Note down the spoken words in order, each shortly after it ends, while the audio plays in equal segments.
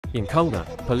In Khulna,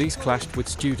 police clashed with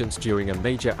students during a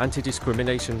major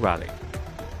anti-discrimination rally,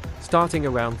 starting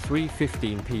around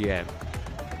 3:15 p.m.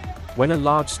 When a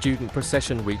large student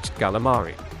procession reached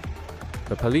Gallamari,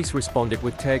 the police responded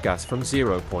with tear gas from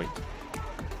 0 point,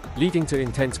 leading to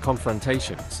intense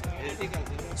confrontations.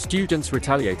 Students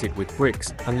retaliated with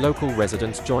bricks, and local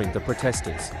residents joined the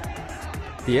protesters.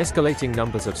 The escalating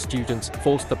numbers of students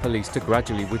forced the police to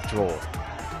gradually withdraw,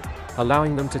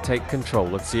 allowing them to take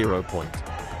control of 0 point.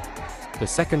 The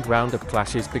second round of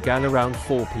clashes began around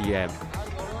 4 p.m.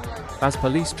 as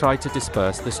police tried to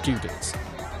disperse the students.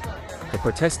 The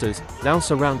protesters, now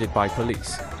surrounded by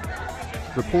police,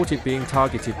 reported being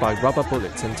targeted by rubber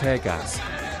bullets and tear gas.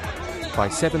 By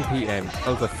 7 p.m.,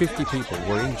 over 50 people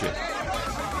were injured,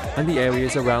 and the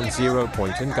areas around 0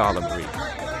 point and Gallamari,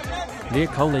 near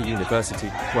Khulna University,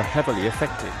 were heavily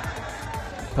affected.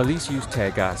 Police used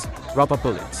tear gas, rubber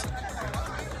bullets,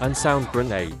 and sound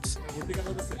grenades,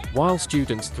 while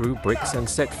students threw bricks and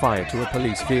set fire to a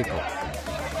police vehicle.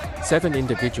 7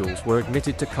 individuals were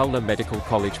admitted to Khulna Medical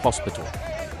College Hospital,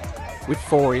 with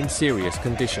 4 in serious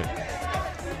condition.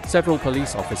 Several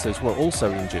police officers were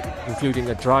also injured, including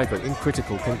a driver in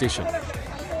critical condition.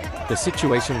 The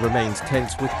situation remains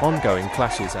tense with ongoing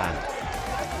clashes and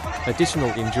additional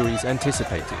injuries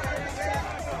anticipated.